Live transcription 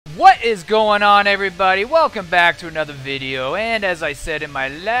What is going on, everybody? Welcome back to another video, and as I said in my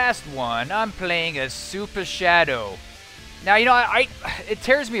last one, I'm playing as Super Shadow. Now, you know, it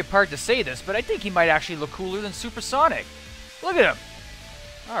tears me apart to say this, but I think he might actually look cooler than Supersonic. Look at him.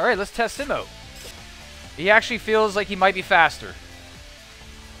 Alright, let's test him out. He actually feels like he might be faster.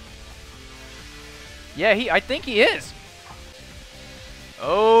 Yeah, I think he is.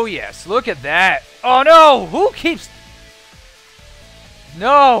 Oh, yes. Look at that. Oh, no! Who keeps...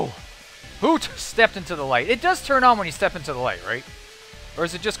 No! Who stepped into the light? It does turn on when you step into the light, right? Or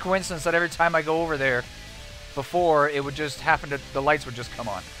is it just coincidence that every time I go over there before, it would just happen to... The lights would just come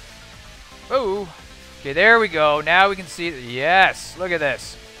on. Oh! Okay, there we go. Now we can see... Yes! Look at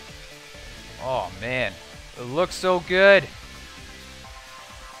this. Oh, man. It looks so good.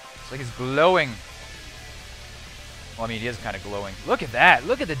 It's like it's glowing. Well, I mean, he is kind of glowing. Look at that.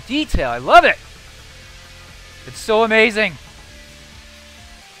 Look at the detail. I love it. It's so amazing.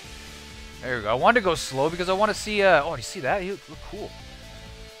 There we go. I wanted to go slow because I want to see... oh, do you see that? He look cool.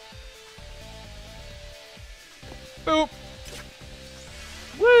 Boop.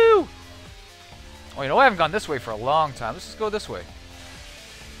 Woo! Oh, you know, I haven't gone this way for a long time. Let's just go this way.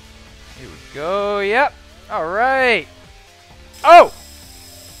 Here we go. Yep. All right. Oh!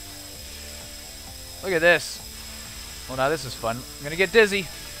 Look at this. Oh, now this is fun. I'm going to get dizzy.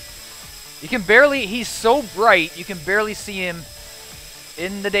 You can barely... He's so bright, you can barely see him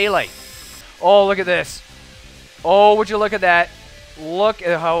in the daylight. Oh, look at this. Oh, would you look at that? Look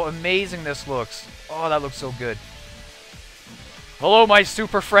at how amazing this looks. Oh, that looks so good. Hello, my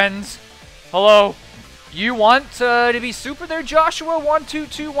super friends. Hello. You want to be super there, Joshua?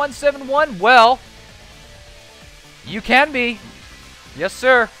 122171? Well, you can be. Yes,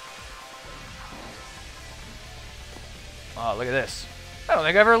 sir. Oh, look at this. I don't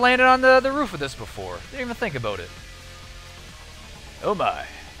think I've ever landed on the roof of this before. Didn't even think about it. Oh, my.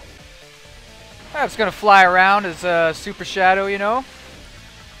 I'm just going to fly around as Super Shadow, you know.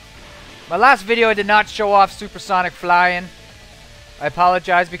 My last video, I did not show off supersonic flying. I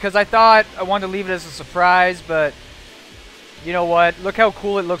apologize because I thought I wanted to leave it as a surprise, but you know what? Look how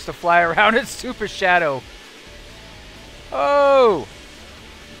cool it looks to fly around as Super Shadow. Oh!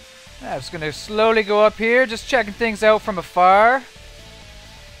 I'm just going to slowly go up here, just checking things out from afar.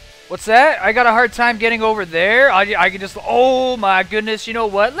 What's that? I got a hard time getting over there. I can just... Oh, my goodness. You know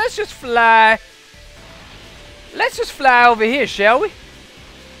what? Let's just fly... Let's just fly over here, shall we?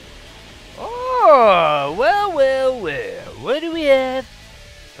 Oh, well, well, well. What do we have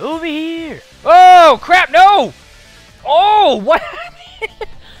over here? Oh, crap, no! Oh, what?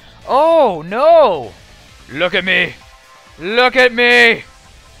 Oh, no. Look at me. Look at me.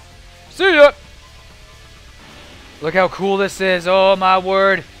 See ya. Look how cool this is. Oh, my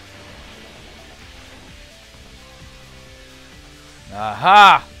word.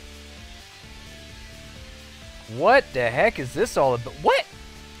 Aha. What the heck is this all about? What?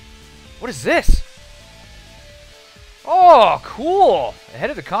 What is this? Oh, cool. Ahead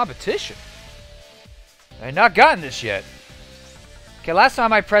of the competition. I have not gotten this yet. Okay, last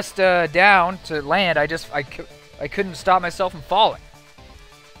time I pressed down to land, I couldn't stop myself from falling.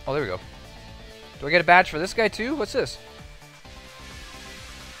 Oh, there we go. Do I get a badge for this guy too? What's this?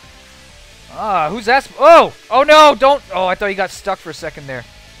 Ah, who's that? Oh! Oh no, don't! Oh, I thought you got stuck for a second there.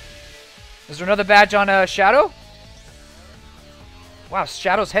 Is there another badge on Shadow? Wow,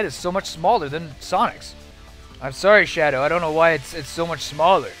 Shadow's head is so much smaller than Sonic's. I'm sorry, Shadow. I don't know why it's so much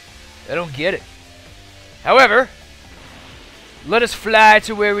smaller. I don't get it. However, let us fly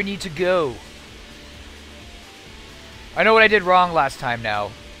to where we need to go. I know what I did wrong last time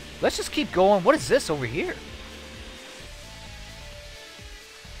now. Let's just keep going. What is this over here?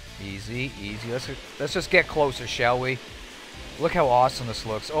 Easy, easy. Let's just get closer, shall we? Look how awesome this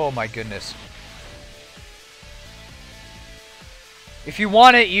looks. Oh my goodness. If you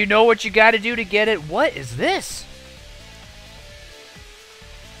want it, you know what you got to do to get it. What is this?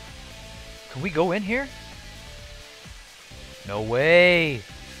 Can we go in here? No way.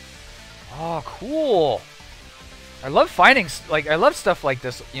 Oh, cool. I love finding, I love stuff like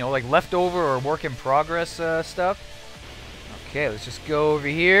this, you know, like leftover or work in progress stuff. Okay, let's just go over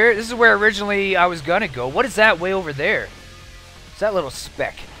here. This is where originally I was gonna go. What is that way over there? It's that little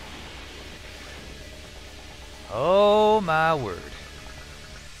speck. Oh, my word.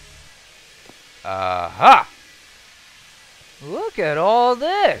 Aha! Look at all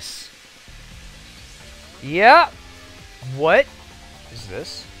this. Yeah. What is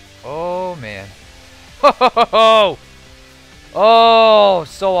this? Oh, man. Oh, oh,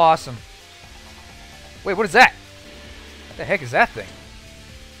 so awesome. Wait, what is that? What the heck is that thing?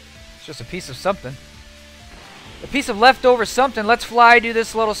 It's just a piece of something. A piece of leftover something. Let's fly to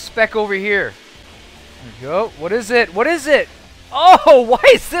this little speck over here. There we go. What is it? What is it? Oh, why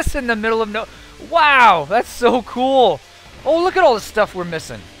is this in the middle of no... Wow, that's so cool. Oh, look at all the stuff we're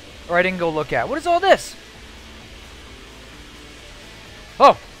missing. Or I didn't go look at. What is all this?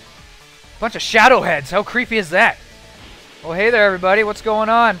 Oh, bunch of shadow heads. How creepy is that? Oh, hey there, everybody. What's going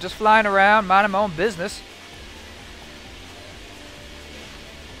on? Just flying around, minding my own business.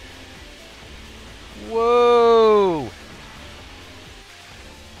 Whoa.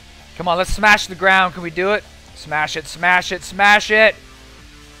 Come on, let's smash the ground. Can we do it? Smash it, smash it, smash it.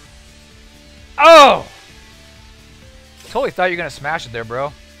 Oh! Totally thought you were going to smash it there,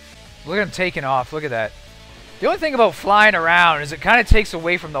 bro. Look at him taking off. Look at that. The only thing about flying around is it kind of takes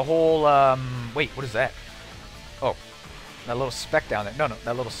away from the whole, wait, what is that? Oh, that little speck down there. No,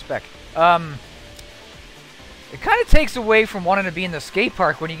 that little speck. It kind of takes away from wanting to be in the skate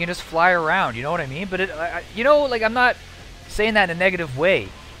park when you can just fly around, you know what I mean? But, you know, like, I'm not saying that in a negative way.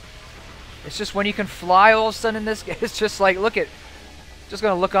 It's just when you can fly all of a sudden in this, it's just like, look at, just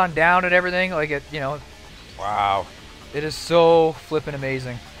going to look on down at everything, like it, you know, wow. It is so flippin'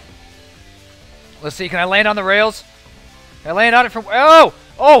 amazing. Let's see, can I land on the rails? Can I land on it from... Oh!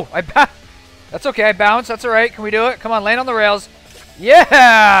 Oh! That's okay, I bounced. That's alright. Can we do it? Come on, land on the rails.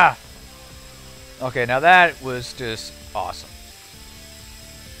 Yeah! Okay, now that was just awesome.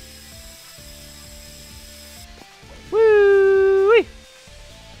 Woo-wee!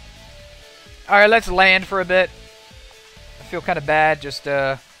 Alright, let's land for a bit. I feel kind of bad, just,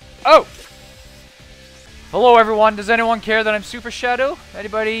 Oh! Hello, everyone. Does anyone care that I'm Super Shadow?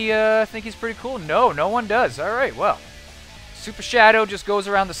 Anybody think he's pretty cool? No, no one does. All right, well. Super Shadow just goes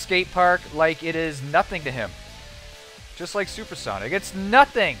around the skate park like it is nothing to him. Just like Supersonic. It's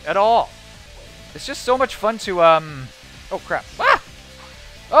nothing at all. It's just so much fun to, Oh, crap. Ah!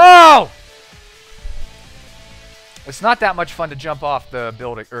 Oh! It's not that much fun to jump off the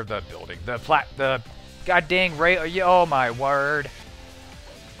building, or the god dang rail. Oh, my word.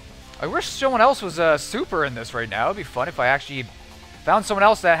 I wish someone else was super in this right now. It'd be fun if I actually found someone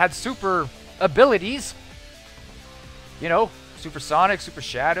else that had super abilities. You know, Supersonic, Super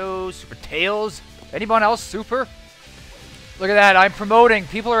Shadow, Super Tails. Anyone else super? Look at that. I'm promoting.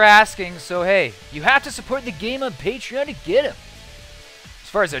 People are asking. So, hey, you have to support the game on Patreon to get them. As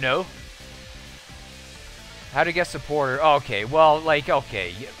far as I know. How to get supporter. Oh, okay. Well, like,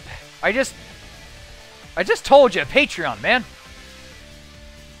 okay. I just told you. Patreon, man.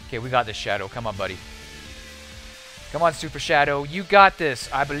 Okay, we got this, Shadow. Come on, buddy. Come on, Super Shadow. You got this.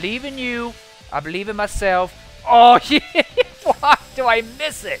 I believe in you. I believe in myself. Oh, yeah. Why do I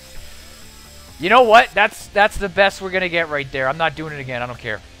miss it? You know what? That's the best we're going to get right there. I'm not doing it again. I don't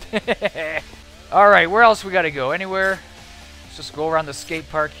care. All right, where else we got to go? Anywhere? Let's just go around the skate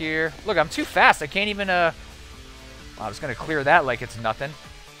park here. Look, I'm too fast. I can't even, I'm just going to clear that like it's nothing.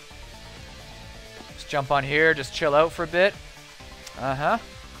 Just jump on here. Just chill out for a bit. Uh-huh.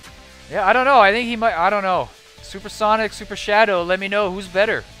 Yeah, I don't know. I think he might... I don't know. Supersonic, Super Shadow. Let me know who's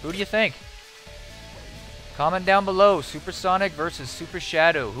better. Who do you think? Comment down below. Supersonic versus Super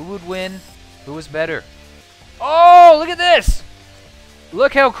Shadow. Who would win? Who is better? Oh, look at this!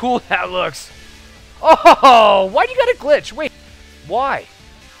 Look how cool that looks. Oh, why do you got a glitch? Wait, why?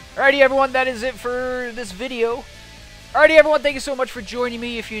 Alrighty, everyone. That is it for this video. Alrighty, everyone. Thank you so much for joining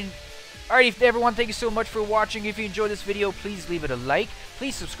me. Alrighty, everyone, thank you so much for watching. If you enjoyed this video, please leave it a like.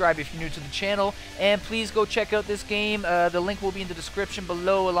 Please subscribe if you're new to the channel. And please go check out this game. The link will be in the description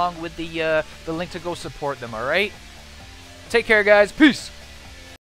below, along with the link to go support them, alright? Take care, guys. Peace!